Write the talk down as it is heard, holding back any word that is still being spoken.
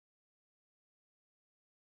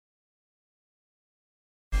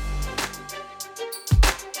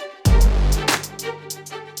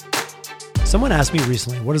Someone asked me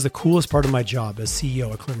recently, what is the coolest part of my job as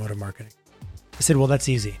CEO at Clear Motive Marketing? I said, well, that's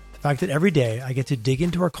easy. The fact that every day I get to dig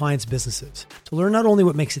into our clients' businesses to learn not only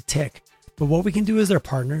what makes it tick, but what we can do as their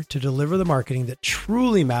partner to deliver the marketing that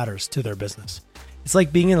truly matters to their business. It's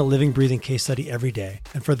like being in a living, breathing case study every day.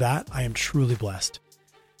 And for that, I am truly blessed.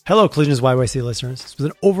 Hello, Collisions YYC listeners. This was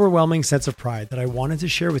an overwhelming sense of pride that I wanted to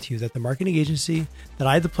share with you that the marketing agency that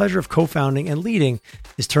I had the pleasure of co-founding and leading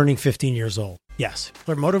is turning 15 years old. Yes,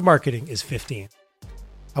 Clear Motive Marketing is 15.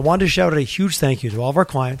 I wanted to shout out a huge thank you to all of our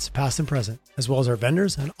clients, past and present, as well as our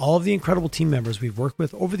vendors and all of the incredible team members we've worked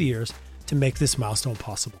with over the years to make this milestone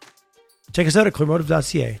possible. Check us out at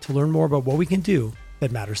clearmotive.ca to learn more about what we can do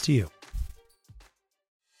that matters to you.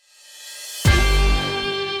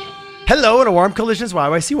 Hello and a warm Collisions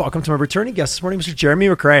YYC. Welcome to my returning guest this morning, Mr. Jeremy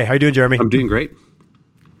McCrea. How are you doing, Jeremy? I'm doing great.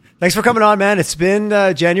 Thanks for coming on, man. It's been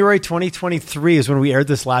January 2023 is when we aired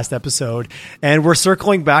this last episode, and we're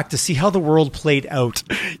circling back to see how the world played out.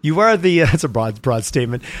 You are that's a broad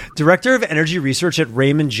statement, Director of Energy Research at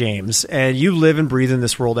Raymond James, and you live and breathe in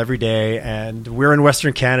this world every day, and we're in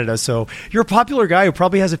Western Canada, so you're a popular guy who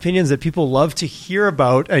probably has opinions that people love to hear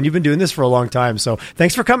about, and you've been doing this for a long time. So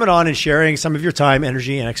thanks for coming on and sharing some of your time,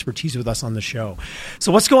 energy, and expertise with us on the show.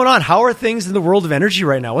 So what's going on? How are things in the world of energy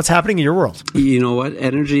right now? What's happening in your world? You know what?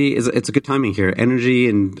 It's a good timing here. Energy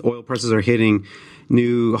and oil prices are hitting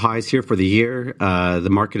new highs here for the year. The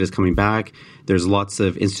market is coming back. There's lots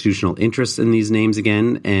of institutional interest in these names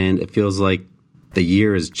again, and it feels like the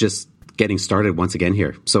year is just getting started once again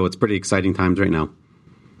here. So it's pretty exciting times right now.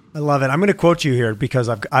 I love it. I'm going to quote you here because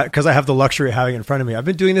I have the luxury of having it in front of me. I've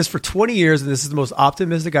been doing this for 20 years, and this is the most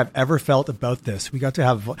optimistic I've ever felt about this. We got to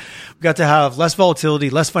have less volatility,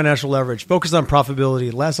 less financial leverage, focus on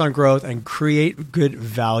profitability, less on growth, and create good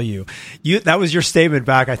value. That was your statement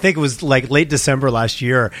back. I think it was like late December last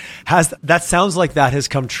year. That sounds like that has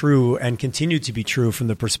come true and continued to be true from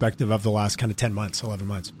the perspective of the last kind of 10 months, 11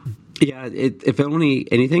 months. Yeah. If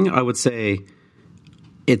only anything, I would say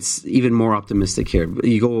it's even more optimistic here.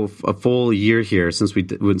 You go a full year here since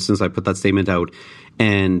I put that statement out,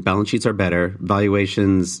 and balance sheets are better.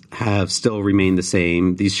 Valuations have still remained the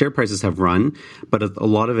same. These share prices have run, but a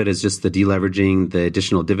lot of it is just the deleveraging, the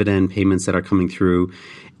additional dividend payments that are coming through.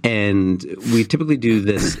 And we typically do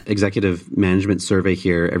this executive management survey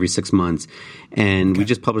here every 6 months, and we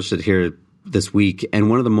just published it here this week. And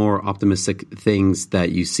one of the more optimistic things that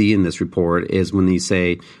you see in this report is when they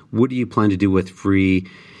say, what do you plan to do with free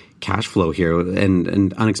cash flow here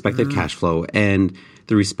and unexpected cash flow? And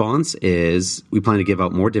the response is, we plan to give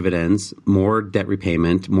out more dividends, more debt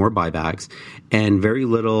repayment, more buybacks, and very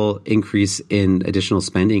little increase in additional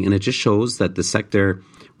spending. And it just shows that the sector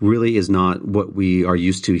really is not what we are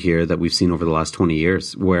used to here that we've seen over the last 20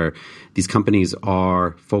 years, where these companies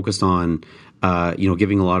are focused on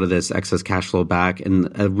giving a lot of this excess cash flow back, and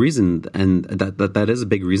that is a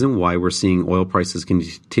big reason why we're seeing oil prices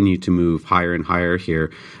continue to move higher and higher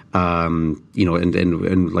here. And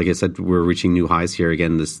like I said, we're reaching new highs here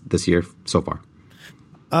again this year so far.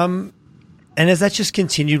 And has that just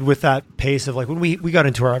continued with that pace of, like, when we got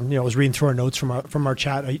into our, I was reading through our notes from our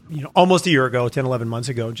chat, almost a year ago, 10, 11 months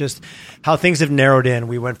ago, just how things have narrowed in.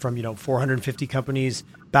 We went from, 450 companies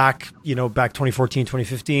back 2014,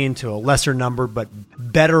 2015 to a lesser number, but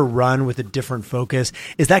better run with a different focus.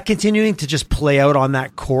 Is that continuing to just play out on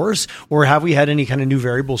that course, or have we had any kind of new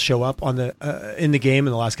variables show up on in the game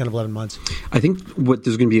in the last kind of 11 months? I think what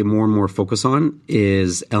there's going to be more and more focus on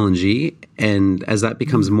is LNG. And as that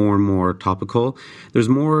becomes more and more topical, there's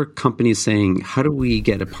more companies saying, how do we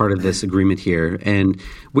get a part of this agreement here? And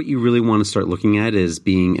what you really want to start looking at is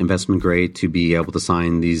being investment grade to be able to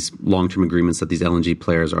sign these long-term agreements that these LNG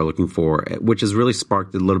players are looking for, which has really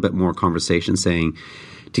sparked a little bit more conversation saying,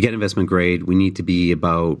 to get investment grade, we need to be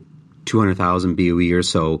about 200,000 BOE or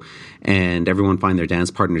so, and everyone find their dance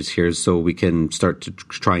partners here so we can start to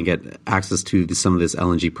try and get access to some of this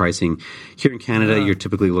LNG pricing. Here in Canada, you're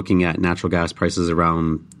typically looking at natural gas prices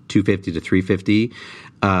around $2.50 to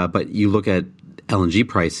 $3.50, but you look at LNG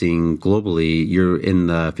pricing globally, you're in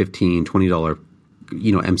the $15, $20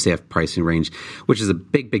 MCF pricing range, which is a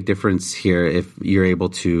big difference here if you're able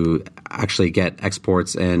to actually get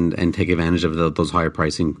exports and take advantage of those higher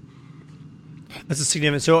pricing. That's a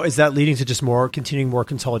significant. So is that leading to just continuing more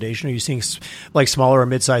consolidation? Are you seeing like smaller or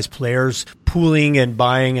mid-sized players pooling and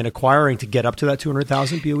buying and acquiring to get up to that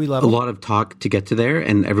 200,000 BOE level? A lot of talk to get to there,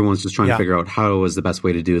 and everyone's just trying to figure out how is the best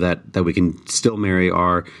way to do that we can still marry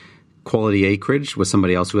our quality acreage with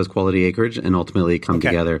somebody else who has quality acreage and ultimately come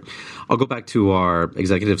together. I'll go back to our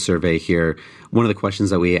executive survey here. One of the questions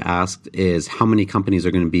that we asked is how many companies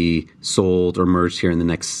are going to be sold or merged here in the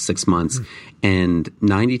next 6 months. And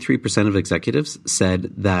 93% of executives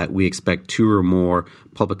said that we expect 2 or more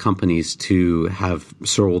public companies to have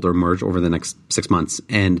sold or merged over the next 6 months.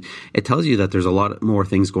 And it tells you that there's a lot more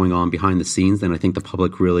things going on behind the scenes than I think the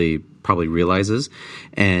public really probably realizes.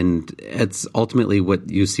 And it's ultimately what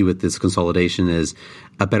you see with this consolidation is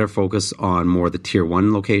a better focus on more of the tier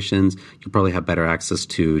 1 locations. You'll probably have better access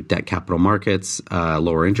to debt capital markets,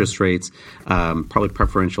 lower interest rates, probably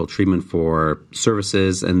preferential treatment for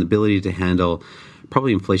services, and the ability to handle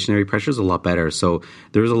probably inflationary pressures a lot better. So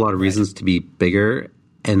there's a lot of reasons to be bigger,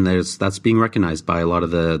 and that's being recognized by a lot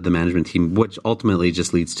of the management team, which ultimately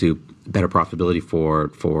just leads to better profitability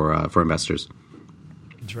for investors.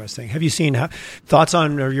 Interesting. Have you seen thoughts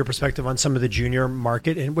on or your perspective on some of the junior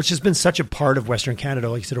market, and which has been such a part of Western Canada,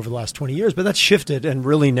 like you said, over the last 20 years, but that's shifted and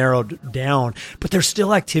really narrowed down. But there's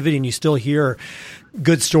still activity, and you still hear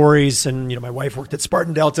good stories. And, my wife worked at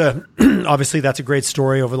Spartan Delta. Obviously, that's a great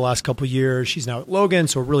story over the last couple of years. She's now at Logan,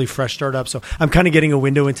 so a really fresh startup. So I'm kind of getting a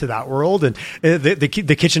window into that world and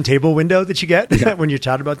the kitchen table window that you get when you're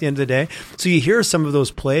chatting about the end of the day. So you hear some of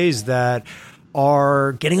those plays that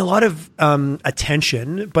are getting a lot of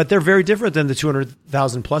attention, but they're very different than the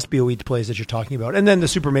 200,000 plus BOE plays that you're talking about, and then the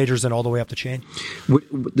super majors and all the way up the chain.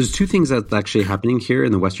 There's 2 things that's actually happening here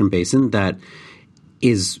in the Western Basin that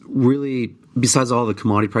is really, besides all the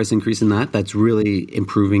commodity price increase in that's really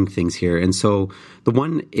improving things here. And so the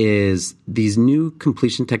one is these new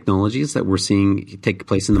completion technologies that we're seeing take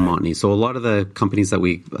place in the Montney. So a lot of the companies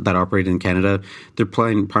that operate in Canada, their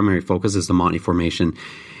primary focus is the Montney formation.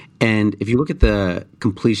 And if you look at the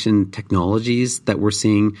completion technologies that we're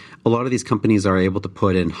seeing, a lot of these companies are able to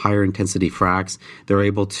put in higher intensity fracs. They're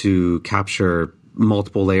able to capture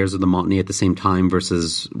multiple layers of the Montney at the same time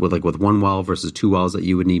versus with 1 well versus 2 wells that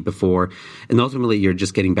you would need before. And ultimately, you're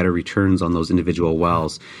just getting better returns on those individual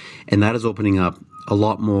wells. And that is opening up a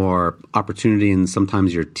lot more opportunity, and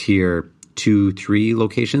sometimes your tier 2, 3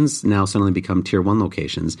 locations now suddenly become tier 1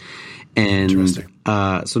 locations. And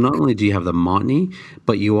so not only do you have the Montney,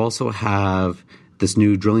 but you also have this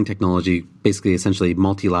new drilling technology, basically essentially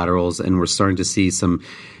multilaterals, and we're starting to see some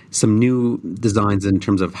new designs in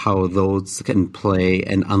terms of how those can play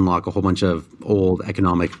and unlock a whole bunch of old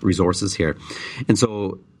economic resources here. And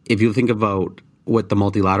so if you think about what the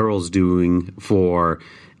multilateral is doing for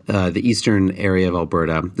the eastern area of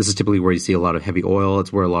Alberta, this is typically where you see a lot of heavy oil.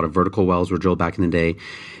 It's where a lot of vertical wells were drilled back in the day.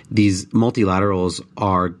 These multilaterals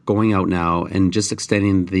are going out now and just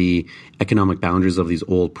extending the economic boundaries of these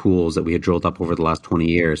old pools that we had drilled up over the last 20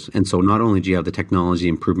 years. And so not only do you have the technology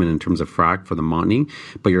improvement in terms of frac for the Montney,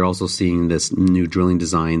 but you're also seeing this new drilling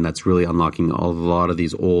design that's really unlocking a lot of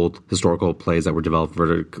these old historical plays that were developed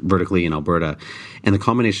vertically in Alberta. And the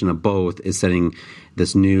combination of both is setting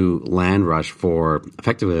this new land rush for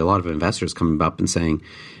effectively a lot of investors coming up and saying,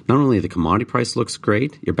 not only the commodity price looks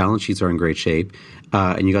great, your balance sheets are in great shape,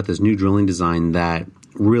 and you got this new drilling design that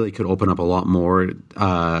really could open up a lot more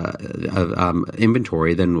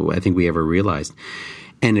inventory than I think we ever realized.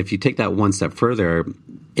 And if you take that one step further,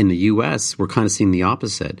 in the U.S., we're kind of seeing the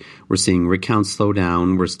opposite. We're seeing rig counts slow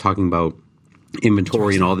down. We're talking about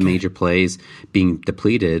inventory and all the major plays being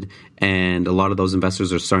depleted, and a lot of those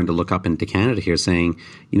investors are starting to look up into Canada here saying,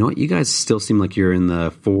 you know what, you guys still seem like you're in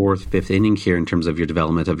the 4th, 5th inning here in terms of your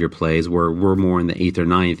development of your plays, where we're more in the 8th or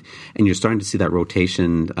 9th, and you're starting to see that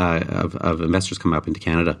rotation of investors come up into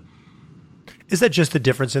Canada. Is that just the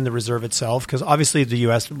difference in the reserve itself? Because obviously the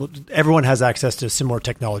U.S., everyone has access to similar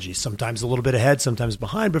technologies, sometimes a little bit ahead, sometimes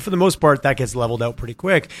behind, but for the most part, that gets leveled out pretty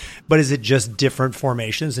quick. But is it just different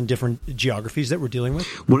formations and different geographies that we're dealing with?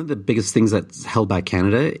 One of the biggest things that's held back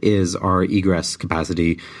Canada is our egress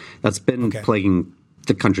capacity. That's been plaguing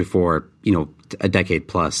the country for, a decade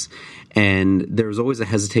plus. And there's always a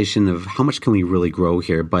hesitation of how much can we really grow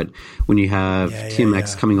here? But when you have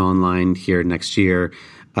TMX coming online here next year,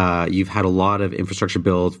 you've had a lot of infrastructure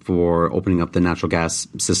build for opening up the natural gas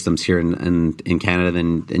systems here in Canada,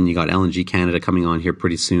 and you got LNG Canada coming on here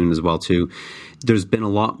pretty soon as well too. There's been a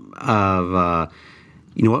lot of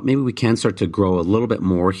maybe we can start to grow a little bit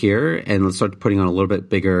more here, and let's start putting on a little bit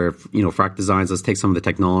bigger frac designs. Let's take some of the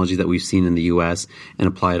technology that we've seen in the US and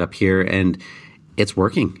apply it up here, and it's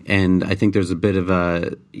working. And I think there's a bit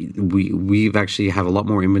of we've actually have a lot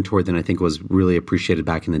more inventory than I think was really appreciated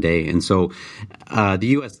back in the day. And so the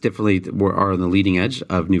U.S. definitely are on the leading edge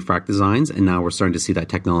of new frac designs, and now we're starting to see that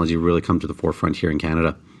technology really come to the forefront here in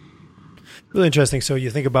Canada. Really interesting. So you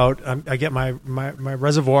think about, I get my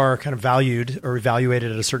reservoir kind of valued or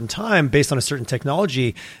evaluated at a certain time based on a certain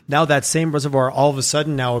technology. Now that same reservoir all of a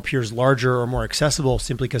sudden now appears larger or more accessible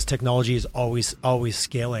simply because technology is always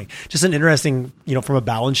scaling. Just an interesting, from a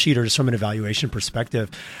balance sheet or just from an evaluation perspective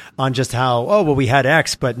on just how, we had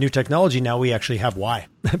X, but new technology, now we actually have Y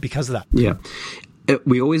because of that. Yeah.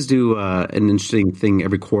 We always do an interesting thing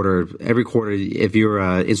every quarter. Every quarter, if you're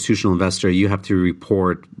an institutional investor, you have to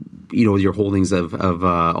report your holdings of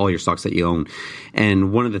all your stocks that you own.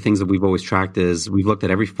 And one of the things that we've always tracked is we've looked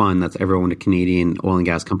at every fund that's ever owned a Canadian oil and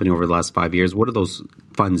gas company over the last 5 years. What are those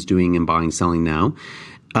funds doing and buying, selling now?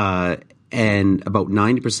 And about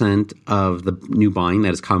 90% of the new buying that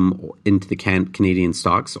has come into the Canadian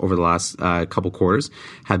stocks over the last couple quarters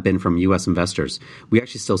have been from U.S. investors. We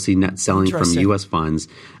actually still see net selling from U.S. funds.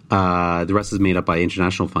 The rest is made up by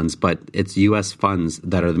international funds, but it's U.S. funds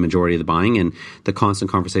that are the majority of the buying. And the constant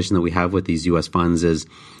conversation that we have with these U.S. funds is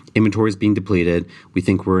inventory is being depleted. We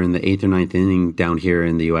think we're in the 8th or 9th inning down here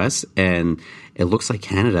in the U.S., and it looks like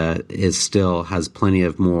Canada still has plenty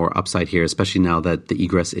of more upside here, especially now that the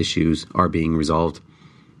egress issues are being resolved.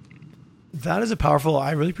 That is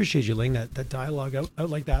I really appreciate you laying that dialogue out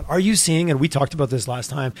like that. Are you seeing, and we talked about this last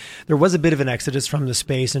time, there was a bit of an exodus from the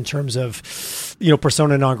space in terms of,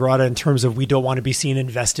 persona non grata, in terms of we don't want to be seen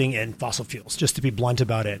investing in fossil fuels, just to be blunt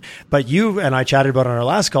about it. But you and I chatted about on our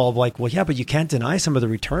last call, like, well, yeah, but you can't deny some of the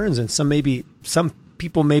returns, and some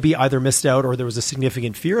people maybe either missed out or there was a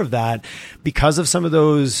significant fear of that because of some of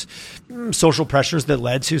those social pressures that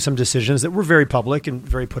led to some decisions that were very public and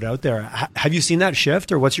very put out there. Have you seen that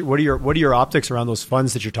shift, or what are your optics around those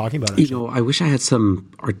funds that you're talking about? I wish I had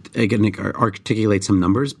articulate some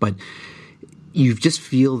numbers, but you just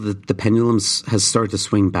feel that the pendulum has started to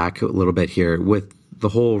swing back a little bit here with the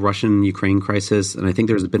whole Russian-Ukraine crisis. And I think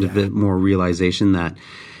there's a bit more realization that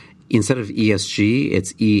instead of ESG,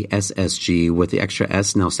 it's ESSG with the extra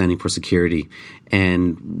S now standing for security.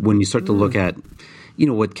 And when you start to look at,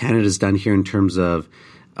 what Canada's done here in terms of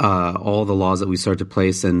all the laws that we start to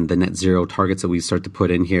place and the net zero targets that we start to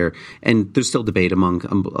put in here, and there's still debate among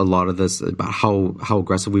a lot of this about how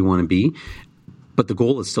aggressive we want to be. But the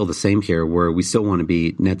goal is still the same here, where we still want to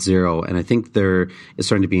be net zero. And I think there is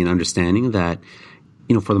starting to be an understanding that,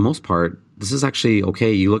 for the most part, this is actually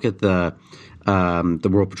okay. You look at the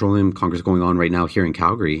World Petroleum Congress going on right now here in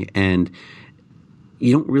Calgary, and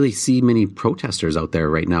you don't really see many protesters out there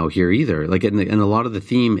right now here either. Like, and a lot of the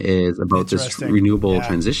theme is about this renewable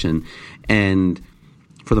transition, and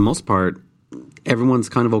for the most part, everyone's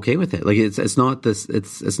kind of okay with it. Like, it's not this.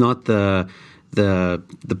 It's not the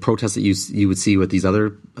protests that you would see with these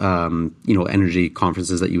other energy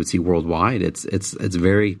conferences that you would see worldwide. It's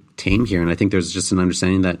very tame here, and I think there's just an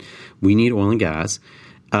understanding that we need oil and gas.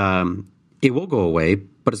 It will go away,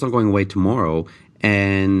 but it's not going away tomorrow,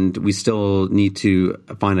 and we still need to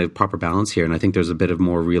find a proper balance here. And I think there's a bit of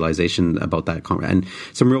more realization about that, and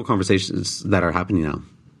some real conversations that are happening now.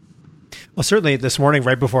 Well, certainly this morning,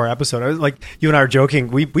 right before our episode, I was like, you and I are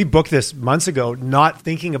joking. We booked this months ago, not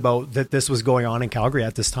thinking about that this was going on in Calgary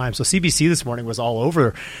at this time. So CBC this morning was all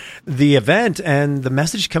over the event, and the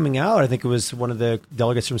message coming out, I think it was one of the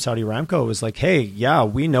delegates from Saudi Aramco, was like, hey, yeah,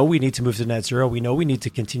 we know we need to move to net zero. We know we need to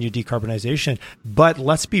continue decarbonization, but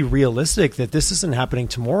let's be realistic that this isn't happening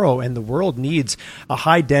tomorrow, and the world needs a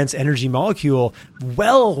high dense energy molecule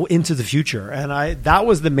well into the future. And that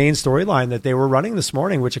was the main storyline that they were running this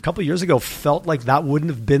morning, which a couple of years ago felt like that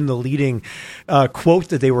wouldn't have been the leading quote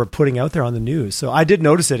that they were putting out there on the news. So I did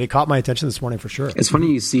notice it. It caught my attention this morning for sure. It's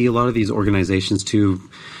funny, you see a lot of these organizations too,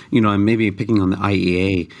 I'm maybe picking on the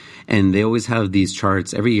IEA, and they always have these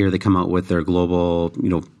charts. Every year they come out with their global,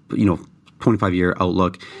 25-year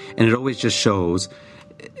outlook, and it always just shows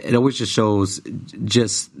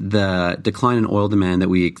just the decline in oil demand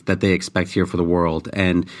that they expect here for the world.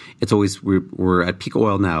 And it's always, we're at peak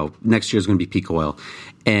oil now. Next year is going to be peak oil.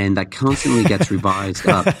 And that constantly gets revised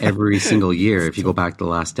up every single year if you go back to the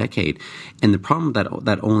last decade. And the problem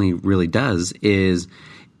that only really does is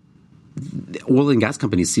oil and gas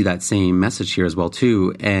companies see that same message here as well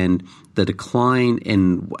too, and the decline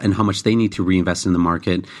in how much they need to reinvest in the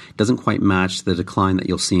market doesn't quite match the decline that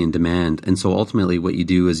you'll see in demand. And so ultimately what you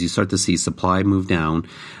do is you start to see supply move down,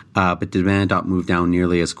 but demand not move down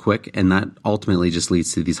nearly as quick, and that ultimately just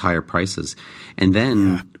leads to these higher prices. And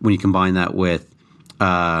then when you combine that with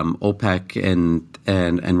OPEC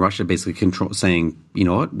and Russia basically saying, you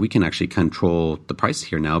know what, we can actually control the price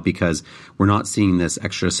here now because we're not seeing this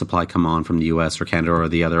extra supply come on from the US or Canada or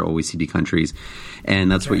the other OECD countries. And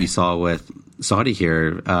that's what you saw with Saudi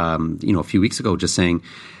here, a few weeks ago, just saying,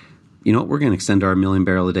 you know what, we're going to extend our 1 million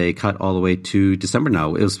barrel a day cut all the way to December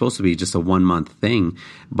now. It was supposed to be just a 1 month thing,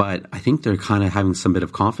 but I think they're kind of having some bit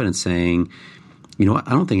of confidence saying, you know what,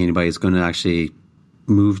 I don't think anybody's going to actually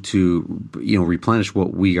move to, you know, replenish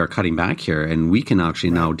what we are cutting back here, and we can actually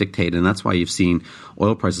now dictate. And that's why you've seen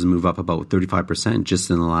oil prices move up about 35% just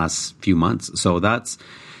in the last few months. So that's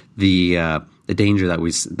the danger that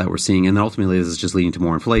we're seeing, and ultimately this is just leading to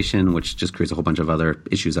more inflation, which just creates a whole bunch of other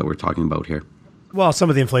issues that we're talking about here. Well, some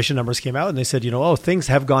of the inflation numbers came out and they said, you know, oh, things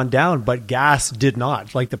have gone down, but gas did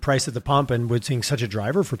not. Like the price at the pump, and we're seeing such a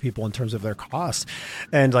driver for people in terms of their costs.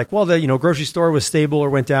 And like, well, the, you know, grocery store was stable or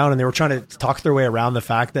went down, and they were trying to talk their way around the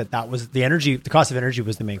fact that that was the energy, the cost of energy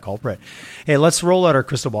was the main culprit. Hey, let's roll out our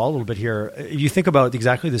crystal ball a little bit here. You think about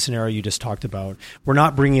exactly the scenario you just talked about. We're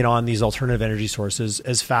not bringing on these alternative energy sources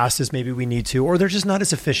as fast as maybe we need to, or they're just not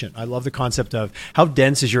as efficient. I love the concept of how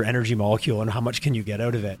dense is your energy molecule and how much can you get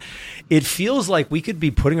out of it. It feels like we could be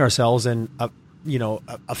putting ourselves in a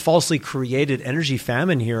falsely created energy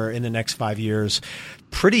famine here in the next 5 years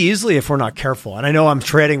pretty easily if we're not careful. And I know I'm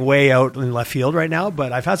treading way out in left field right now,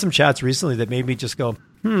 but I've had some chats recently that made me just go,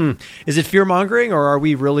 is it fear mongering, or are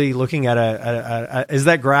we really looking at is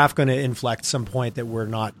that graph going to inflect some point that we're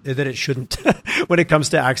not, that it shouldn't when it comes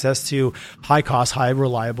to access to high cost, high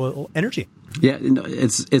reliable energy? Yeah,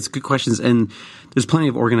 it's good questions. And there's plenty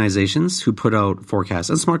of organizations who put out forecasts,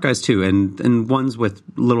 and smart guys too, and ones with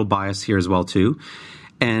little bias here as well too.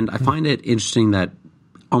 And I find it interesting that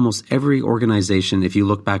almost every organization, if you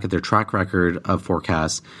look back at their track record of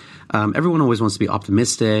forecasts, everyone always wants to be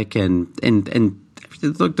optimistic and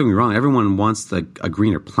don't get me wrong, everyone wants a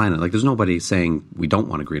greener planet. Like there's nobody saying we don't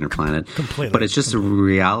want a greener planet. Completely. But it's just a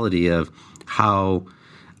reality of how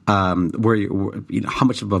how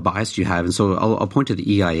much of a bias do you have? And so I'll point to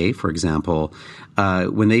the EIA, for example,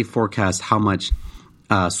 when they forecast how much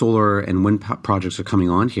solar and wind projects are coming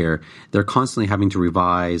on here, they're constantly having to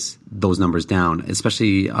revise those numbers down,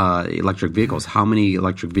 especially electric vehicles. How many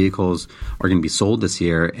electric vehicles are going to be sold this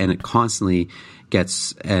year? And it constantly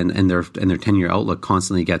gets, and their 10-year outlook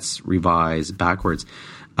constantly gets revised backwards.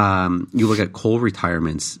 You look at coal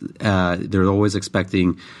retirements, they're always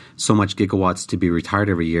expecting so much gigawatts to be retired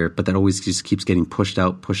every year, but that always just keeps getting pushed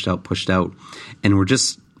out. And we're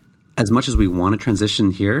just, as much as we want to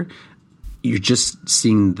transition here, you're just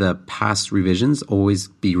seeing the past revisions always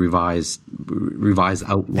be revised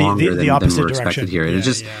out longer than we're expected here. And it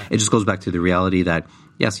just goes back to the reality that,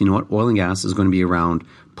 yes, you know what, oil and gas is going to be around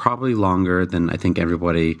probably longer than I think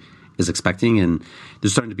everybody is expecting. And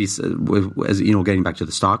there's starting to be, as you know, getting back to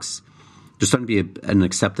the stocks, there's starting to be an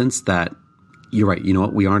acceptance that you're right. You know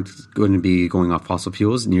what, we aren't going to be going off fossil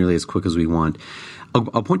fuels nearly as quick as we want.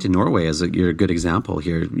 I'll point to Norway as a good example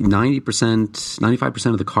here. 95%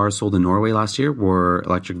 of the cars sold in Norway last year were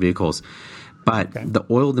electric vehicles. But the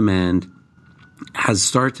oil demand has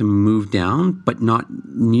started to move down, but not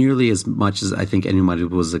nearly as much as I think anybody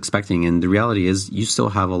was expecting. And the reality is you still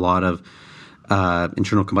have a lot of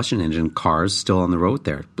internal combustion engine cars still on the road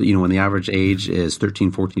there. But, you know, when the average age is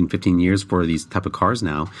 13, 14, 15 years for these type of cars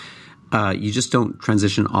now, you just don't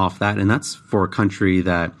transition off that. And that's for a country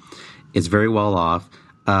that is very well off,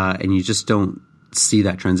 and you just don't see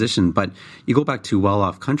that transition. But you go back to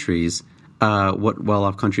well-off countries, what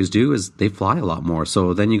well-off countries do is they fly a lot more.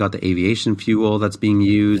 So then you got the aviation fuel that's being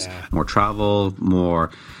used, more travel,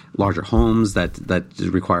 more larger homes that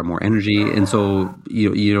require more energy. And so,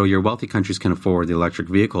 you know, your wealthy countries can afford the electric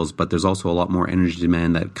vehicles, but there's also a lot more energy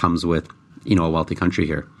demand that comes with, you know, a wealthy country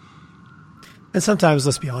here. And sometimes,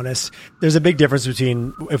 let's be honest, there's a big difference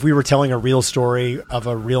between if we were telling a real story of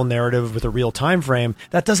a real narrative with a real time frame,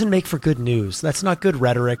 that doesn't make for good news. That's not good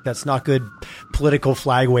rhetoric. That's not good political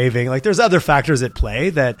flag waving. Like there's other factors at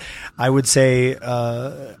play that I would say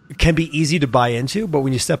can be easy to buy into. But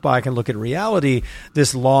when you step back and look at reality,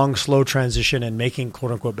 this long, slow transition and making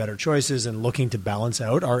quote unquote better choices and looking to balance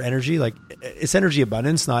out our energy, like it's energy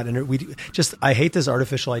abundance, not I hate this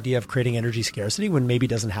artificial idea of creating energy scarcity when maybe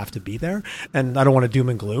doesn't have to be there. And I don't want to doom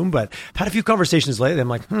and gloom, but I've had a few conversations lately. I'm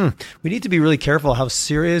like, we need to be really careful how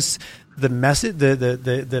serious the message,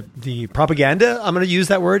 the propaganda, I'm going to use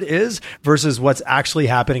that word, is versus what's actually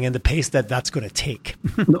happening and the pace that's going to take.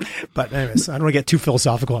 But anyways, I don't want to get too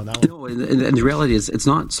philosophical on that one. No, and the reality is it's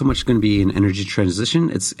not so much going to be an energy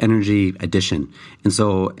transition, it's energy addition. And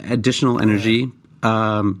so additional energy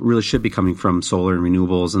really should be coming from solar and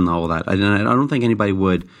renewables and all that. I don't think anybody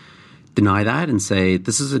would deny that and say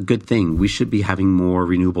this is a good thing. We should be having more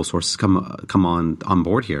renewable sources come on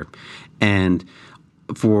board here,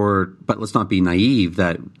 but let's not be naive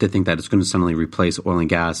to think that it's going to suddenly replace oil and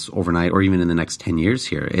gas overnight or even in the next 10 years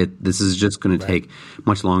here. This is just going to take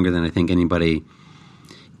much longer than I think anybody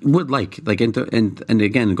would and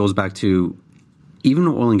again, it goes back to even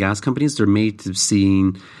oil and gas companies. They're made to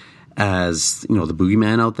seen as the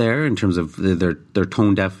boogeyman out there in terms of they're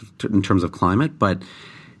tone deaf in terms of climate, but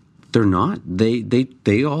they're not.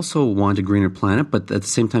 They also want a greener planet, but at the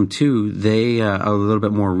same time too, they are a little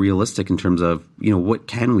bit more realistic in terms of what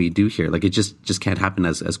can we do here. Like it just can't happen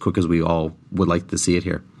as quick as we all would like to see it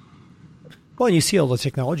here. Well, and you see all the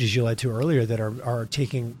technologies you led to earlier that are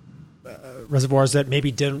taking reservoirs that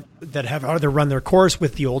maybe that have either run their course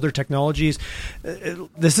with the older technologies.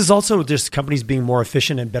 This is also just companies being more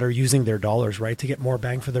efficient and better using their dollars, right, to get more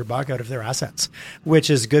bang for their buck out of their assets, which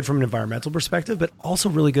is good from an environmental perspective, but also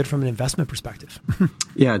really good from an investment perspective.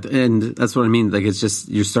 Yeah, and that's what I mean. Like it's just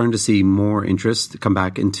you're starting to see more interest come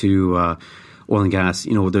back into oil and gas.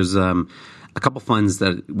 There's a couple funds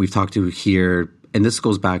that we've talked to here, and this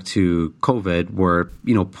goes back to COVID, where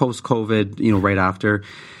post-COVID, right after.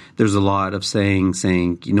 There's a lot of saying,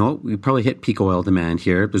 we probably hit peak oil demand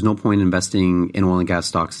here. There's no point investing in oil and gas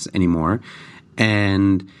stocks anymore.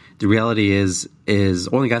 And the reality is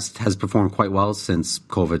oil and gas has performed quite well since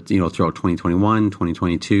COVID, throughout 2021,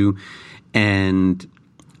 2022. And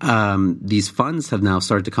these funds have now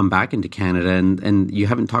started to come back into Canada, and you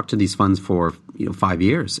haven't talked to these funds for 5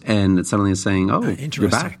 years. And it suddenly is saying, oh, you're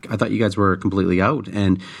back. I thought you guys were completely out.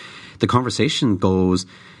 And the conversation goes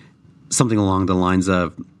something along the lines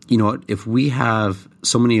of, if we have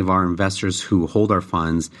so many of our investors who hold our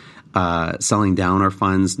funds selling down our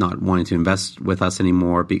funds, not wanting to invest with us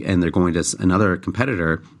anymore, and they're going to another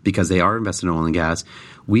competitor because they are invested in oil and gas,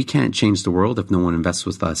 we can't change the world if no one invests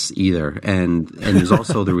with us either. And there's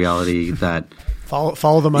also the reality that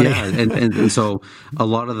follow the money. Yeah, and so a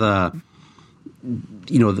lot of the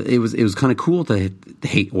it was kind of cool to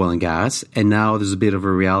hate oil and gas, and now there's a bit of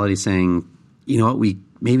a reality saying, we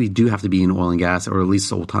maybe do have to be in oil and gas, or at least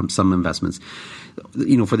some investments.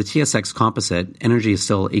 For the TSX composite, energy is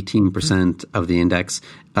still 18% of the index.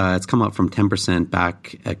 It's come up from 10%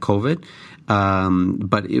 back at COVID,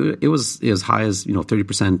 but it was as high as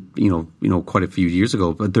 30%. Quite a few years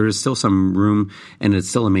ago. But there is still some room, and it's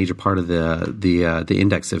still a major part of the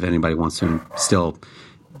index. If anybody wants to still.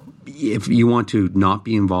 If you want to not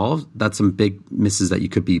be involved, that's some big misses that you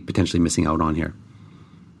could be potentially missing out on here.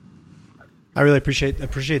 I really appreciate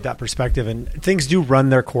that perspective, and things do run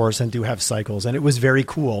their course and do have cycles. And it was very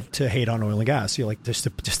cool to hate on oil and gas. It was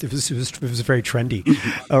very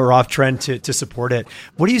trendy, or off trend to support it.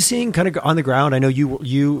 What are you seeing kind of on the ground? I know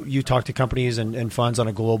you talk to companies and funds on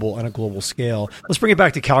a global scale. Let's bring it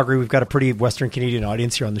back to Calgary. We've got a pretty Western Canadian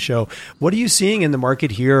audience here on the show. What are you seeing in the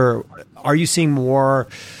market here? Are you seeing more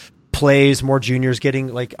plays, more juniors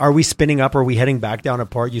getting are we spinning up, or are we heading back down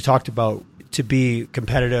apart? You talked about to be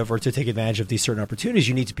competitive or to take advantage of these certain opportunities,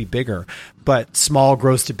 you need to be bigger, but small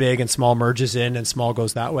grows to big and small merges in and small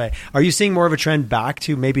goes that way. Are you seeing more of a trend back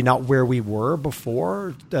to maybe not where we were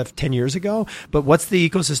before 10 years ago, but what's the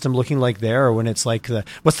ecosystem looking like there when it's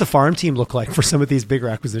what's the farm team look like for some of these bigger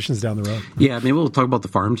acquisitions down the road? Yeah, maybe we'll talk about the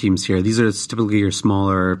farm teams here. These are typically your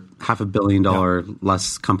smaller $500 million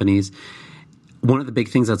less companies. One of the big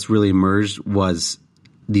things that's really emerged was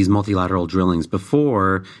these multilateral drillings.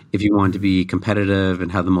 Before, if you wanted to be competitive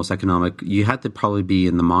and have the most economic, you had to probably be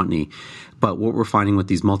in the Montney. But what we're finding with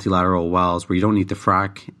these multilateral wells, where you don't need to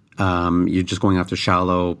frack, you're just going after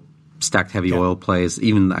shallow, stacked heavy oil plays,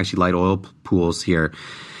 even actually light oil pools here,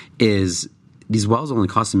 is these wells only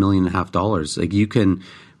cost $1.5 million. Like you can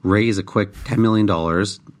raise a quick $10 million,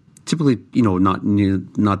 typically,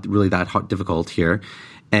 not really that difficult here,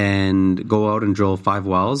 and go out and drill 5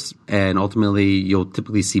 wells, and ultimately you'll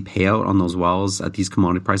typically see payout on those wells at these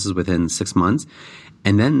commodity prices within 6 months.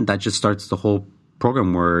 And then that just starts the whole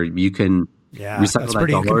program where you can recycle that's that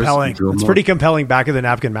pretty compelling. It's pretty compelling back of the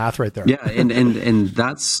napkin math right there. Yeah, and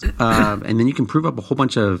that's and then you can prove up a whole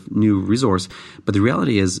bunch of new resource. But the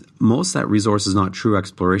reality is most of that resource is not true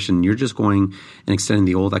exploration. You're just going and extending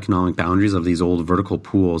the old economic boundaries of these old vertical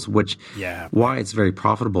pools, which why it's very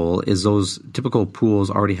profitable is those typical pools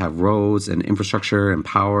already have roads and infrastructure and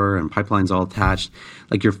power and pipelines all attached.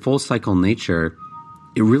 Like your full cycle nature,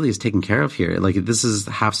 it really is taken care of here. Like this is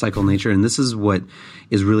half cycle nature, and this is what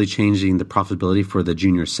is really changing the profitability for the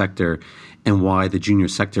junior sector, and why the junior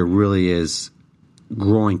sector really is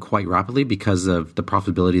growing quite rapidly because of the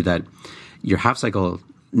profitability that your half cycle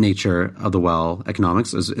nature of the well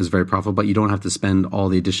economics is very profitable, but you don't have to spend all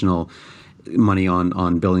the additional money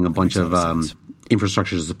on building a bunch of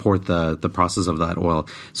infrastructure to support the process of that oil.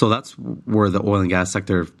 So that's where the oil and gas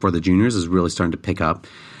sector for the juniors is really starting to pick up.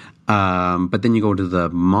 But then you go to the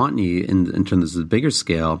Montney in terms of the bigger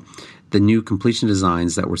scale, the new completion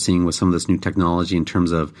designs that we're seeing with some of this new technology in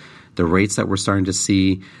terms of the rates that we're starting to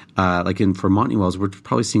see, like for Montney wells, we're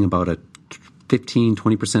probably seeing about a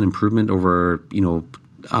 15-20% improvement over,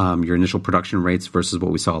 your initial production rates versus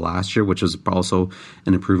what we saw last year, which was also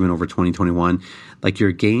an improvement over 2021. Like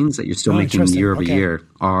your gains that you're still making year over year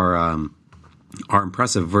are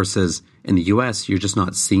impressive versus in the U.S., you're just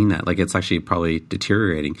not seeing that. Like it's actually probably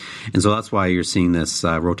deteriorating. And so that's why you're seeing this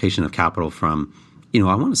rotation of capital from, I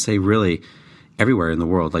want to say really everywhere in the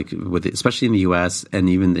world, like especially in the U.S. and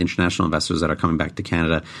even the international investors that are coming back to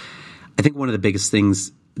Canada. I think one of the biggest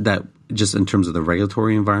things that just in terms of the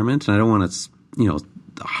regulatory environment, and I don't want to,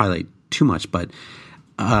 highlight too much, but,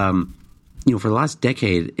 for the last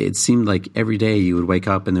decade, it seemed like every day you would wake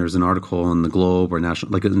up and there was an article in the Globe or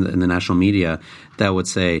national, like in the national media that would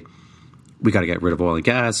say, we got to get rid of oil and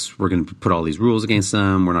gas. We're going to put all these rules against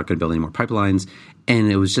them. We're not going to build any more pipelines.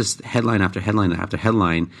 And it was just headline after headline after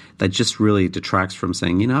headline that just really detracts from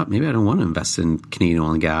saying, maybe I don't want to invest in Canadian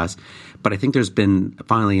oil and gas. But I think there's been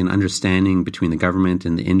finally an understanding between the government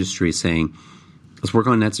and the industry saying, let's work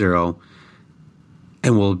on net zero.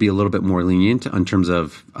 And we'll be a little bit more lenient in terms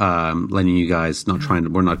of letting you guys we're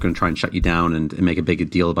not going to try and shut you down and make a big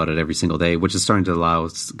deal about it every single day, which is starting to allow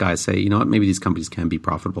guys to say, maybe these companies can be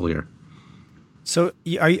profitable here. So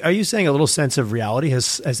are you saying a little sense of reality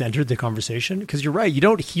has entered the conversation? Because you're right. You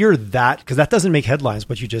don't hear that because that doesn't make headlines,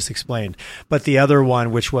 what you just explained. But the other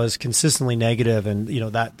one, which was consistently negative and,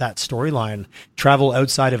 that storyline, travel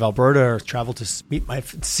outside of Alberta or travel to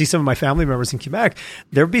see some of my family members in Quebec,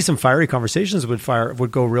 there would be some fiery conversations would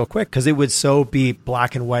go real quick because it would so be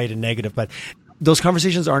black and white and negative. But those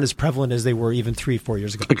conversations aren't as prevalent as they were even 3-4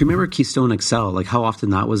 years ago. Like remember Keystone XL, like how often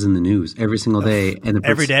that was in the news every single day, and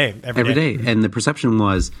every day. And the perception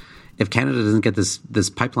was, if Canada doesn't get this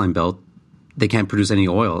pipeline built, they can't produce any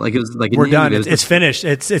oil. Like it was like we're done. It's finished.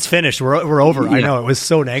 It's finished. We're over. Yeah. I know it was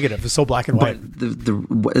so negative. It was so black and white.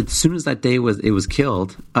 But as soon as that day was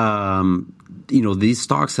killed, these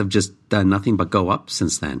stocks have just done nothing but go up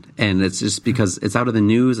since then, and it's just because it's out of the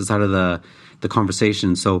news, it's out of the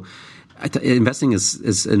conversation. So. Investing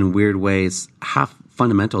is in a weird way, it's half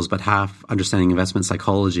fundamentals, but half understanding investment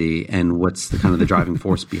psychology and what's the kind of the driving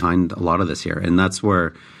force behind a lot of this here. And that's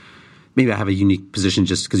where maybe I have a unique position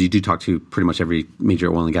just because you do talk to pretty much every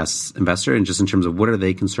major oil and gas investor and just in terms of what are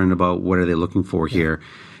they concerned about, what are they looking for here.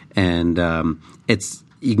 And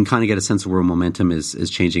you can kind of get a sense of where momentum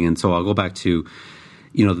is changing. And so I'll go back to,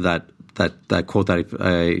 that quote that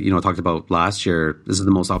I talked about last year. This is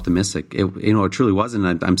the most optimistic. It truly was,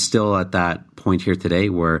 and I'm still at that point here today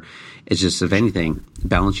where it's just, if anything,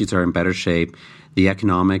 balance sheets are in better shape. The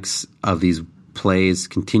economics of these plays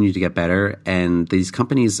continue to get better, and these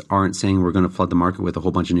companies aren't saying we're going to flood the market with a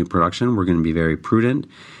whole bunch of new production. We're going to be very prudent,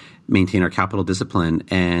 maintain our capital discipline,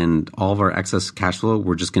 and all of our excess cash flow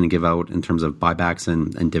we're just going to give out in terms of buybacks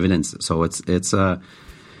and dividends. So it's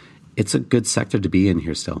a good sector to be in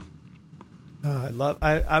here still.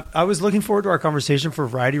 I was looking forward to our conversation for a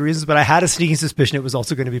variety of reasons, but I had a sneaking suspicion it was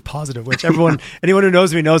also going to be positive, which anyone who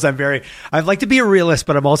knows me knows I like to be a realist,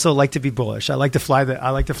 but I'm also like to be bullish. I like to fly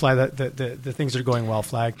the things that are going well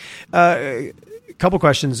flag. Couple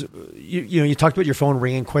questions. You talked about your phone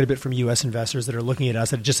ringing quite a bit from U.S. investors that are looking at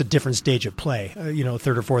us at just a different stage of play,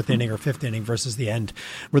 third or fourth inning or fifth inning versus the end.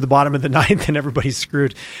 We're the bottom of the ninth and everybody's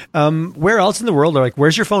screwed. Where else in the world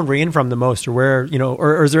where's your phone ringing from the most, or where,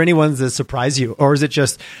 or is there any ones that surprise you, or is it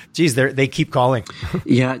just, geez, they keep calling?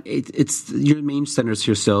 Yeah, it's your main centers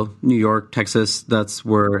here still, New York, Texas. That's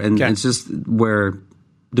where, and it's just where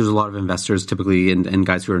there's a lot of investors typically and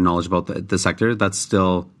guys who are knowledgeable about the sector. That's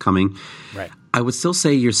still coming. Right. I would still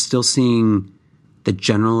say you're still seeing the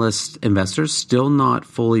generalist investors still not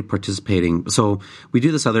fully participating. So we do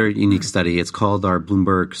this other unique study. It's called our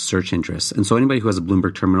Bloomberg search interest. And so anybody who has a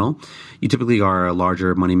Bloomberg terminal, you typically are a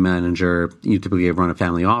larger money manager. You typically run a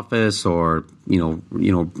family office or,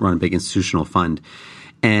 run a big institutional fund.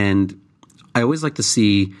 And I always like to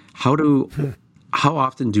see how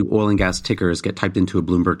often do oil and gas tickers get typed into a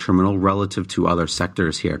Bloomberg terminal relative to other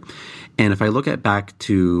sectors here? And if I look at back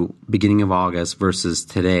to beginning of August versus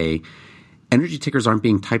today, energy tickers aren't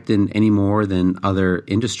being typed in any more than other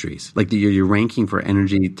industries. Like your ranking for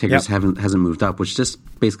energy tickers hasn't moved up, which just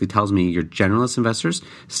basically tells me your generalist investors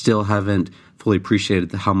still haven't fully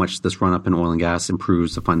appreciated how much this run up in oil and gas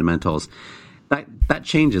improves the fundamentals. That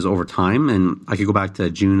changes over time, and I could go back to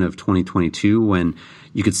June of 2022 when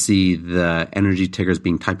you could see the energy tickers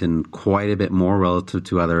being typed in quite a bit more relative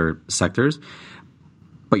to other sectors.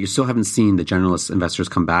 But you still haven't seen the generalist investors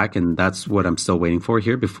come back, and that's what I'm still waiting for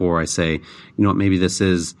here before I say, maybe this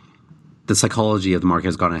is the psychology of the market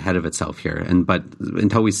has gone ahead of itself here. But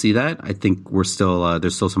until we see that, I think we're still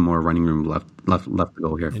there's still some more running room left to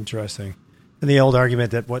go here. Interesting. And the old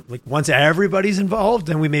argument that once everybody's involved,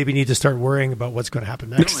 then we maybe need to start worrying about what's going to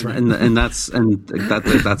happen next. No, right? and that's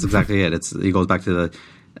exactly it. It goes back to the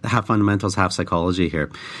half fundamentals, half psychology here,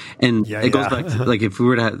 and it goes back to, like, if we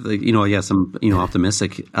were to have, like, yes, I'm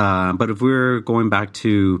optimistic, but if we're going back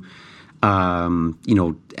to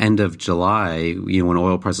end of July, when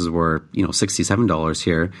oil prices were $67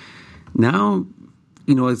 here, now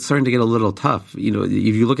it's starting to get a little tough.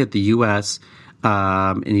 If you look at the U.S.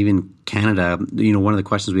 And even Canada, one of the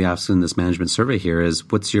questions we ask in this management survey here is,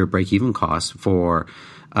 what's your break-even cost for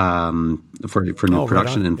new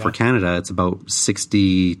production? And for Canada, it's about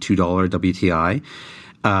 $62 WTI.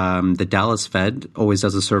 The Dallas Fed always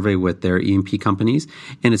does a survey with their E&P companies,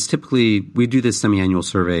 and it's typically, we do this semi-annual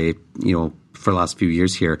survey, for the last few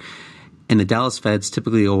years here, and the Dallas Fed's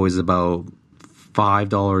typically always about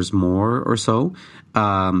 $5 more or so.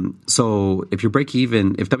 So if your break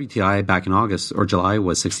even, if WTI back in August or July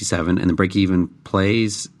was 67 and the break even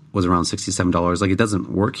plays was around $67, like, it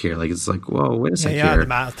doesn't work here. Like, it's like, whoa, wait a second. Yeah, the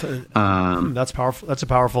math. That's powerful. That's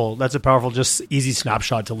a powerful, just easy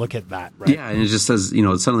snapshot to look at that. Right? Yeah, and it just says,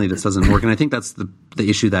 suddenly this doesn't work. And I think that's the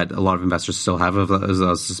issue that a lot of investors still have. I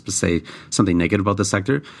was just to say something negative about the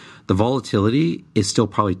sector. The volatility is still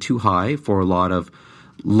probably too high for a lot of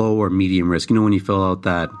low or medium risk. When you fill out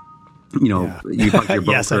that, you talk to your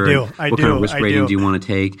broker. Yes, I do. What kind of risk rating do you want to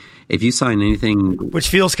take? If you sign anything, which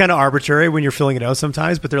feels kind of arbitrary when you're filling it out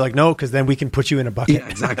sometimes, but they're like, no, because then we can put you in a bucket. Yeah,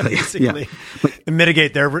 exactly. Basically, and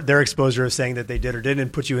mitigate their exposure of saying that they did or didn't,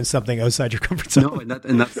 and put you in something outside your comfort zone. No,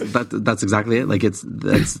 and that's exactly it. Like, it's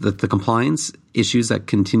the compliance issues that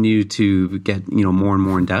continue to get more and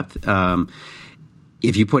more in depth.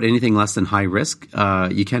 If you put anything less than high risk,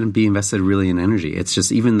 you can't be invested really in energy. It's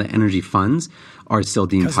just, even the energy funds are still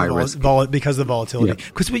deemed high risk because of the volatility.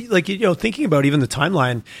 Because thinking about even the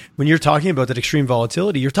timeline, when you're talking about that extreme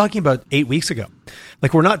volatility, you're talking about 8 weeks ago.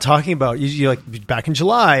 Like, we're not talking about back in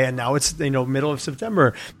July, and now it's middle of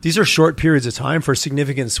September. These are short periods of time for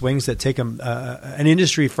significant swings that take an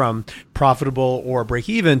industry from profitable or break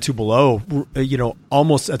even to below,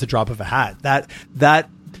 almost at the drop of a hat.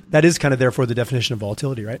 That is kind of therefore the definition of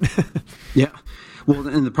volatility, right? Yeah. Well,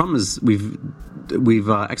 and the problem is we've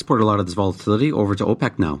exported a lot of this volatility over to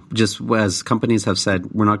OPEC now. Just as companies have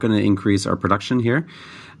said, we're not going to increase our production here.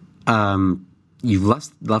 You've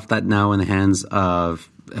left that now in the hands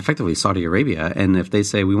of effectively Saudi Arabia. And if they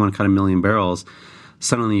say we want to cut 1 million barrels,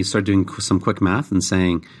 suddenly you start doing some quick math and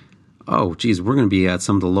saying, oh, geez, we're going to be at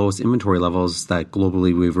some of the lowest inventory levels that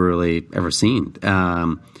globally we've really ever seen.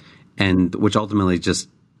 And which ultimately just,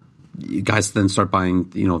 you guys then start buying,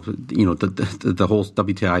 the whole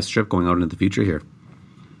WTI strip going out into the future here.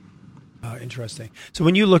 Interesting. So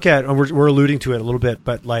when you look at, and we're alluding to it a little bit,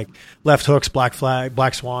 but like left hooks, black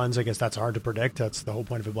swans, I guess that's hard to predict. That's the whole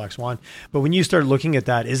point of a black swan. But when you start looking at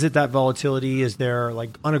that, is it that volatility? Is there,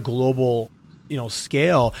 like, on a global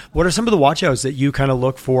scale, what are some of the watchouts that you kind of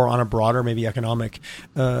look for on a broader, maybe economic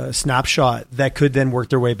snapshot that could then work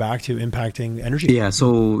their way back to impacting energy? Yeah.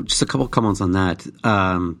 So just a couple of comments on that.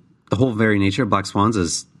 The whole very nature of black swans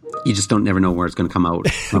is you just don't never know where it's going to come out.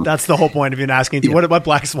 That's the whole point of you asking, what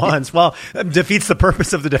black swans? Well, defeats the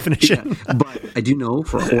purpose of the definition. Yeah. But I do know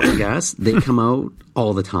for oil and gas, they come out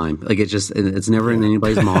all the time. Like, it's never in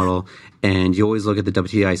anybody's model. And you always look at the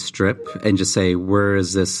WTI strip and just say, where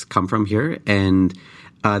does this come from here? And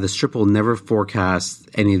the strip will never forecast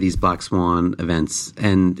any of these black swan events.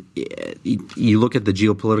 And you look at the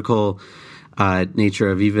geopolitical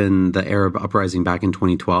nature of even the Arab uprising back in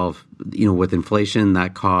 2012, with inflation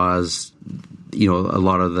that caused, a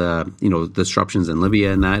lot of the, disruptions in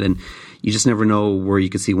Libya and that. And you just never know where you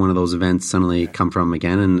could see one of those events suddenly come from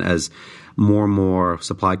again. And as more and more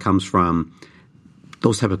supply comes from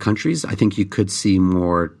those type of countries, I think you could see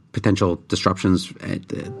more potential disruptions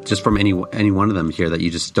just from any one of them here that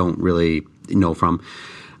you just don't really know from.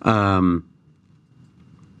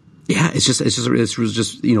 Yeah, it's just,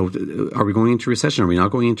 are we going into recession? Are we not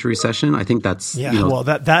going into recession? I think that's, well,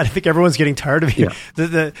 that I think everyone's getting tired of it. Yeah.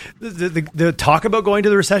 The talk about going to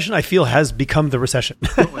the recession, I feel, has become the recession.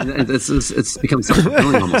 And it's become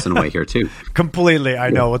self-fulfilling almost in a way here too. Completely. I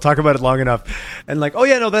know. We'll talk about it long enough. And like,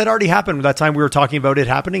 that already happened. That time we were talking about it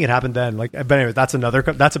happening, it happened then. Like, but anyway, that's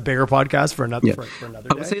a bigger podcast for another, for another day.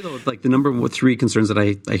 I would say though, like, the number 3 concerns that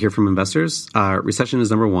I hear from investors, recession is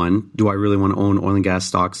number 1. Do I really want to own oil and gas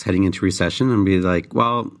stocks heading into recession? And be like,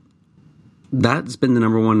 well, that's been the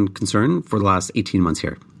number 1 concern for the last 18 months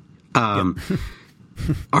here.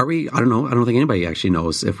 Are we? I don't know. I don't think anybody actually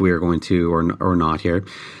knows if we are going to or not here.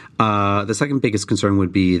 The second biggest concern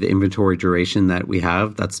would be the inventory duration that we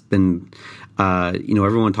have. That's been,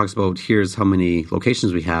 everyone talks about here's how many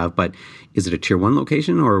locations we have, but is it a tier 1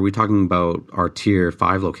 location, or are we talking about our tier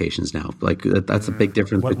 5 locations now? Like that's a big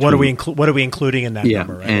difference. What are we including in that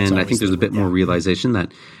number? Right? And I think there's a bit more realization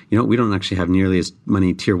that, we don't actually have nearly as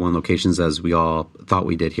many tier 1 locations as we all thought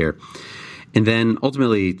we did here. And then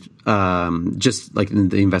ultimately, just like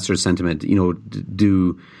the investor sentiment,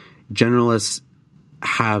 do generalists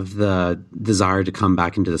have the desire to come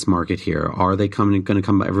back into this market here? Are they going to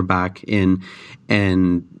come ever back in?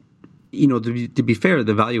 And, to be fair,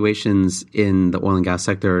 the valuations in the oil and gas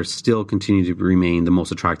sector still continue to remain the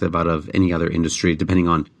most attractive out of any other industry, depending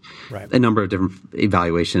on a number of different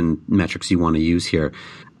evaluation metrics you want to use here.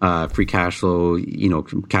 Free cash flow,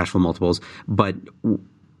 cash flow multiples. But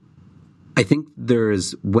I think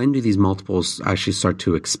when do these multiples actually start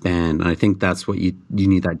to expand? And I think that's what you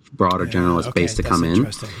need, that broader generalist base to come in.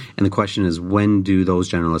 And the question is, when do those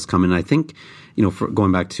generalists come in? And I think, for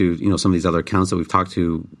going back to, some of these other accounts that we've talked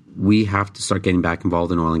to, we have to start getting back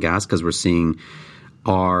involved in oil and gas because we're seeing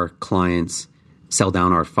our clients sell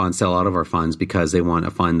out of our funds because they want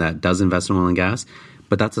a fund that does invest in oil and gas.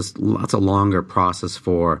 But that's a longer process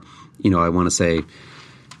for, I want to say,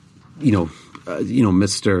 you're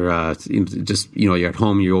at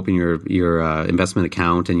home, you open your investment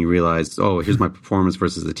account and you realize, here's my performance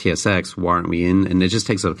versus the TSX. Why aren't we in? And it just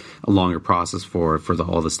takes a longer process for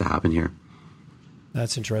all this to happen here.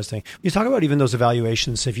 That's interesting. You talk about even those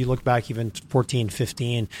evaluations. If you look back even 14,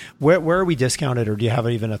 15, where are we discounted, or do you have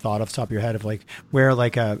even a thought off the top of your head of like where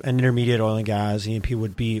like an intermediate oil and gas E&P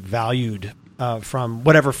would be valued from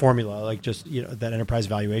whatever formula, like just that enterprise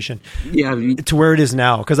valuation, to where it is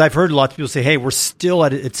now? Because I've heard lots of people say, "Hey, we're still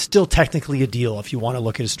it's still technically a deal if you want to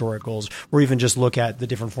look at historicals, or even just look at the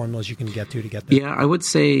different formulas you can get there." Yeah, I would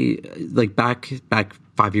say like back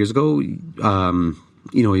 5 years ago,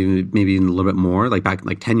 even maybe even a little bit more. Like back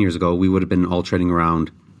 10 years ago, we would have been all trading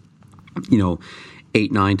around,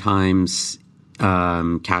 8-9 times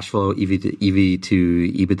cash flow EV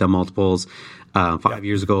to EBITDA multiples. 5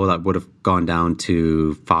 years ago, that would have gone down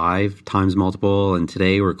to 5 times multiple, and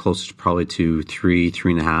today we're closer probably to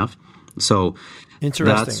 3.5. So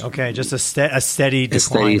interesting. Okay, just a steady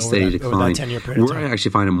decline. Steady decline. Over that 10-year period. Where I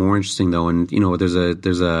actually find it more interesting, though, and there's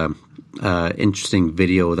a interesting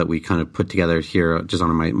video that we kind of put together here just on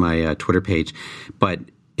my Twitter page, but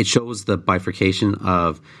it shows the bifurcation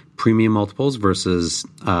of premium multiples versus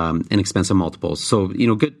inexpensive multiples. So,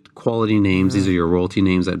 good quality names, these are your royalty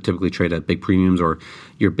names that typically trade at big premiums, or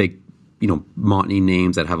your big, Montney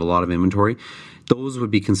names that have a lot of inventory. Those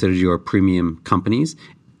would be considered your premium companies,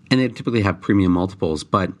 and they typically have premium multiples.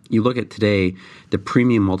 But you look at today, the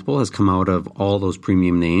premium multiple has come out of all those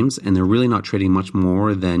premium names, and they're really not trading much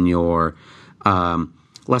more than your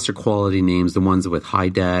lesser quality names, the ones with high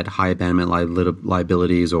debt, high abandonment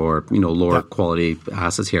liabilities, or lower quality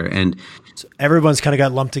assets here. And so everyone's kind of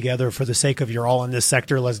got lumped together for the sake of you're all in this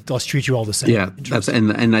sector. Let's treat you all the same. Yeah,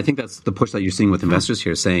 and I think that's the push that you're seeing with investors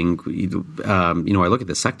here, saying, I look at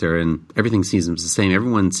the sector and everything seems the same.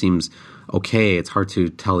 Everyone seems okay. It's hard to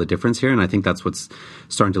tell the difference here, and I think that's what's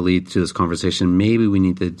starting to lead to this conversation. Maybe we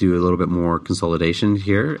need to do a little bit more consolidation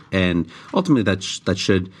here, and ultimately that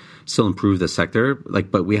should still improve the sector.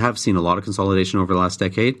 But we have seen a lot of consolidation over the last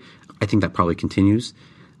decade. I think that probably continues.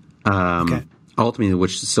 Ultimately,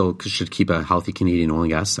 which still should keep a healthy Canadian oil and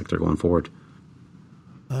gas sector going forward.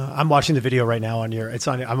 I'm watching the video right now I'm on your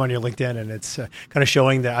LinkedIn, and it's kind of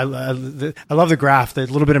showing that I love the graph. The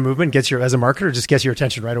little bit of movement as a marketer, just gets your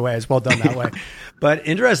attention right away. It's well done that way. But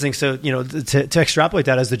interesting. So, to extrapolate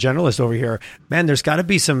that as the generalist over here, man, there's got to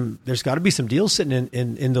be some deals sitting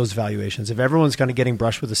in those valuations. If everyone's kind of getting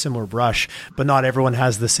brushed with a similar brush, but not everyone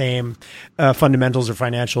has the same fundamentals or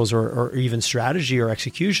financials or even strategy or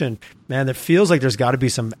execution, man, it feels like there's got to be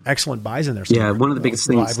some excellent buys in there somewhere. Yeah, one of the biggest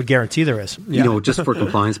things, I would guarantee there is. Yeah. Just for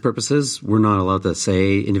compliance purposes, we're not allowed to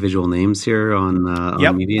say individual names here on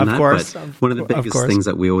media. Of course. But one of the biggest things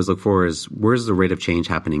that we always look for is, where's the rate of change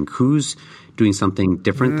happening? Who's doing something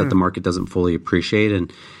different that the market doesn't fully appreciate?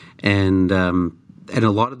 And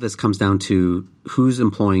a lot of this comes down to who's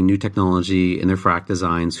employing new technology in their frac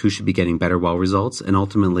designs, who should be getting better well results, and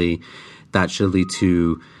ultimately that should lead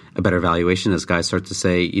to a better valuation as guys start to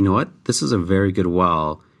say, you know what, this is a very good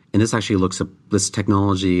well. And this actually this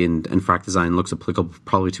technology and frac design looks applicable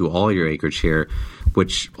probably to all your acreage here,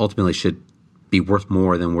 which ultimately should be worth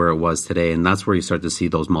more than where it was today. And that's where you start to see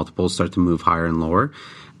those multiples start to move higher and lower.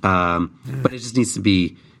 But it just needs to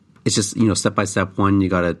be, it's just, step by step. One, you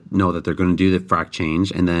got to know that they're going to do the frac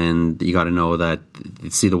change, and then you got to know that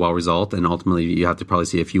see the well result. And ultimately you have to probably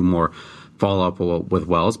see a few more follow up with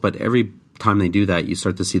wells, but every time they do that, you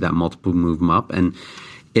start to see that multiple move them up, and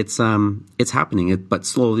it's happening, but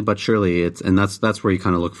slowly but surely. And that's where you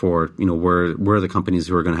kind of look for, where are the companies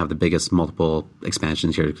who are going to have the biggest multiple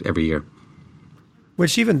expansions here every year.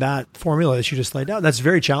 Which even that formula that you just laid out, that's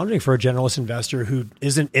very challenging for a generalist investor who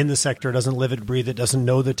isn't in the sector, doesn't live it, breathe it, doesn't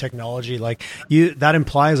know the technology. Like that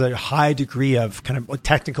implies a high degree of kind of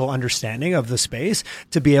technical understanding of the space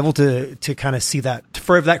to be able to kind of see that,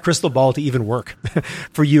 for that crystal ball to even work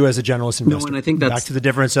for you as a generalist investor. No, and I think that's back to the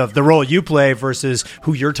difference of the role you play versus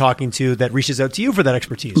who you're talking to that reaches out to you for that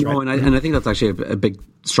expertise. No, right? and I think that's actually a big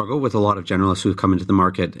struggle with a lot of generalists who come into the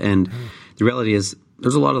market. And the reality is,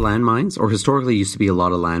 there's a lot of landmines, or historically used to be a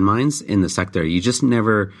lot of landmines in the sector. You just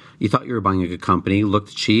you thought you were buying a good company,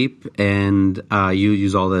 looked cheap, and you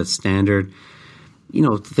use all the standard,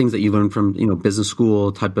 things that you learn from, business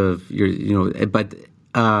school type of,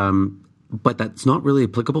 but that's not really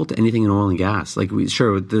applicable to anything in oil and gas. Like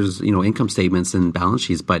there's, income statements and balance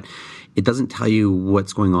sheets, but it doesn't tell you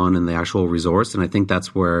what's going on in the actual resource. And I think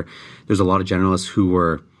that's where there's a lot of generalists who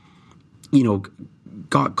were,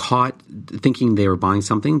 got caught thinking they were buying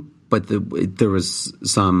something, but there was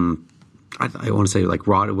some, I want to say like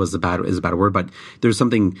rot is a bad word, but there's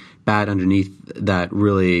something bad underneath that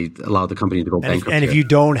really allowed the company to go bankrupt. And if you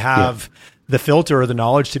don't have the filter or the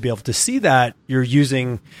knowledge to be able to see that, you're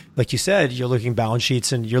using, like you said, you're looking balance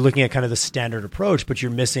sheets and you're looking at kind of the standard approach, but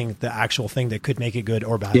you're missing the actual thing that could make it good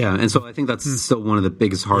or bad. Yeah, and so I think that's still one of the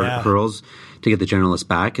biggest hurdles to get the generalists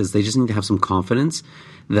back, is they just need to have some confidence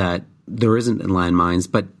that there isn't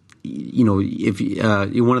landmines. But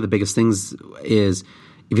if one of the biggest things is,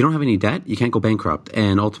 if you don't have any debt, you can't go bankrupt,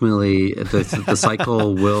 and ultimately the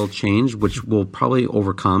cycle will change, which will probably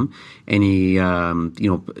overcome any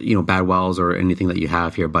bad wells or anything that you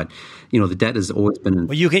have here. But the debt has always been.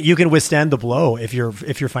 Well, you can withstand the blow if you're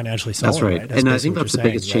financially solid. That's right, and I think that's the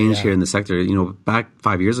biggest change here in the sector. Back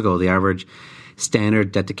 5 years ago, the average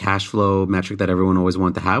standard debt to cash flow metric that everyone always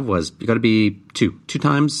wanted to have was, you got to be two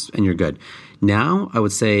times and you're good. Now, I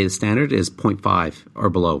would say the standard is 0.5 or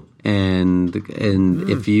below. And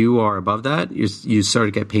if you are above that, you start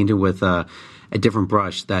to get painted with a different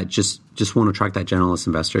brush that just won't attract that generalist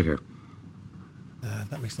investor here.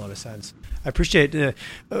 That makes a lot of sense. I appreciate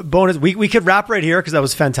bonus. We could wrap right here because that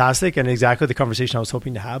was fantastic and exactly the conversation I was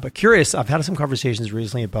hoping to have. But curious, I've had some conversations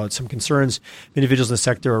recently about some concerns of individuals in the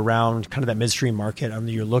sector around kind of that midstream market.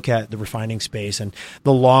 You look at the refining space and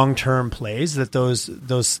the long-term plays that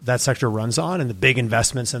that sector runs on, and the big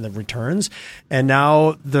investments and the returns. And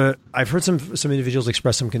now I've heard some individuals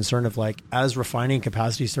express some concern of, like, as refining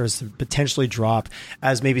capacity starts to potentially drop,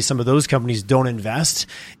 as maybe some of those companies don't invest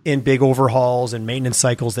in big overhauls and maintenance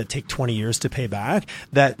cycles that take 20 years to pay back,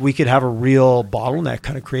 that we could have a real bottleneck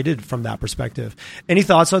kind of created from that perspective. Any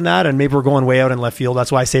thoughts on that? And maybe we're going way out in left field.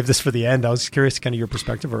 That's why I saved this for the end. I was curious kind of your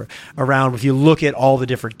perspective around, if you look at all the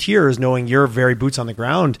different tiers, knowing you're very boots on the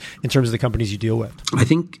ground in terms of the companies you deal with. I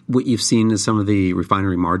think what you've seen is some of the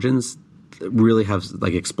refinery margins really have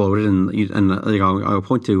exploded. And I'll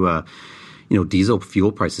point to, diesel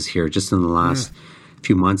fuel prices here just in the last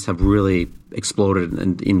few months have really exploded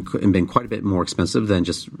and been quite a bit more expensive than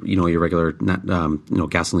just your regular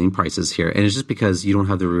gasoline prices here. And it's just because you don't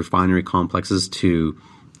have the refinery complexes to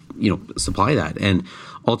supply that, and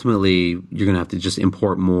ultimately you're going to have to just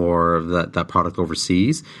import more of that product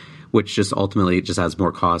overseas, which just ultimately just adds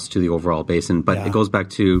more cost to the overall basin. But it goes back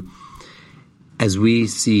to, as we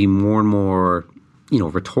see more and more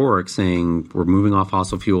rhetoric saying we're moving off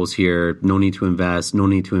fossil fuels here, no need to invest in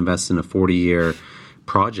a 40-year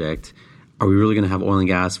project. Are we really going to have oil and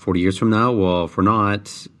gas 40 years from now? Well, if we're not,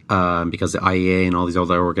 because the IEA and all these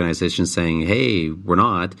other organizations saying, hey, we're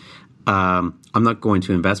not, I'm not going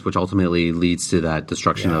to invest, which ultimately leads to that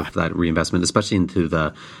destruction of that reinvestment, especially into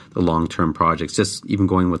the long-term projects. Just even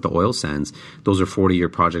going with the oil sands, those are 40-year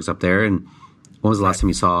projects up there. And when was the last time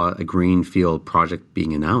you saw a greenfield project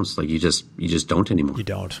being announced? Like, you just don't anymore. You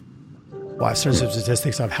don't. Well, I've seen some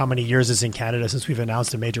statistics of how many years it's in Canada since we've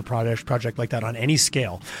announced a major project like that on any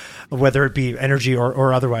scale, whether it be energy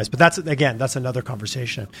or otherwise. But that's another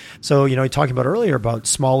conversation. So, talking about earlier about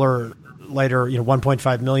smaller, lighter,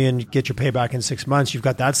 1.5 million, get your payback in 6 months. You've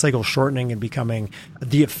got that cycle shortening and becoming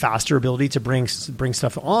the faster ability to bring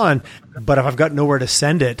stuff on. But if I've got nowhere to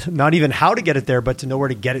send it, not even how to get it there, but to know where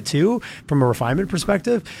to get it to from a refinement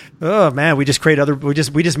perspective, oh man, we just move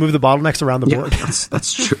the bottlenecks around the board.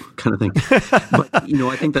 That's true, kind of thing. But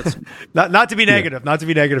I think that's not to be negative, not to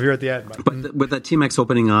be negative here at the end. But with that TMX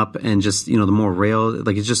opening up and just the more rail,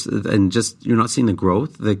 like it's just you're not seeing the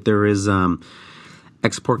growth. Like there is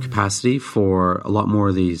export capacity for a lot more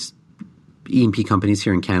of these E&P companies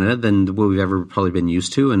here in Canada than what we've ever probably been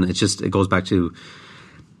used to. And it goes back to,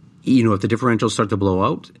 if the differentials start to blow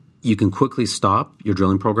out, you can quickly stop your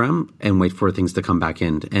drilling program and wait for things to come back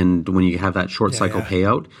in. And when you have that short cycle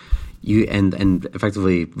payout, and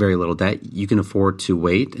effectively very little debt, you can afford to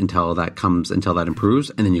wait until that improves,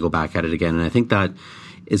 and then you go back at it again. And I think that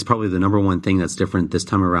is probably the number one thing that's different this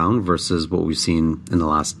time around versus what we've seen in the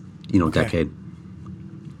last decade.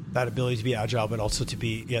 That ability to be agile, but also to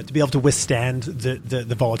be able to withstand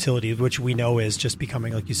the volatility, which we know is just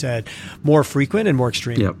becoming, like you said, more frequent and more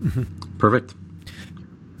extreme. Yep. Perfect.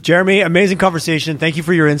 Jeremy, amazing conversation. Thank you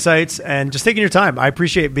for your insights and just taking your time. I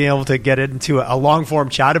appreciate being able to get into a long form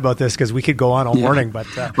chat about this because we could go on all morning. But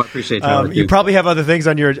I appreciate that. You probably have other things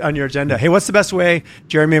on your agenda. Hey, what's the best way,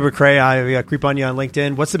 Jeremy McCrea? I creep on you on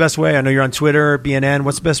LinkedIn. What's the best way? I know you're on Twitter, BNN.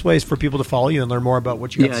 What's the best ways for people to follow you and learn more about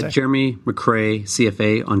what you got to say? Jeremy McCrea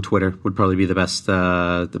CFA on Twitter would probably be the best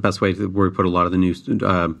way where we put a lot of the news.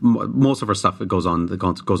 Most of our stuff goes on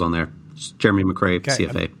there. Just Jeremy McCrea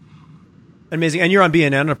CFA. Amazing. And you're on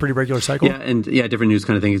BNN on a pretty regular cycle? Yeah, and different news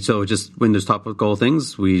kind of thing. So just when there's topical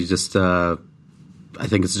things, we just, I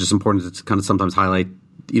think it's just important to kind of sometimes highlight,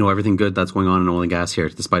 everything good that's going on in oil and gas here,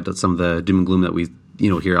 despite some of the doom and gloom that we,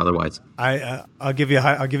 hear otherwise. I'll give you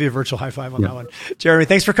a virtual high five on that one. Jeremy,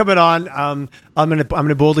 thanks for coming on. I'm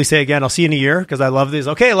gonna boldly say again, I'll see you in a year because I love these.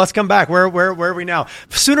 Okay, let's come back. Where are we now?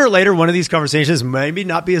 Sooner or later, one of these conversations maybe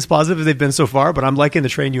not be as positive as they've been so far, but I'm liking the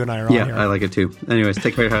train you and I are on here. Yeah, I like it too. Anyways,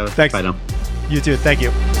 take care. Thanks. Bye now. You too. Thank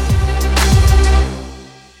you.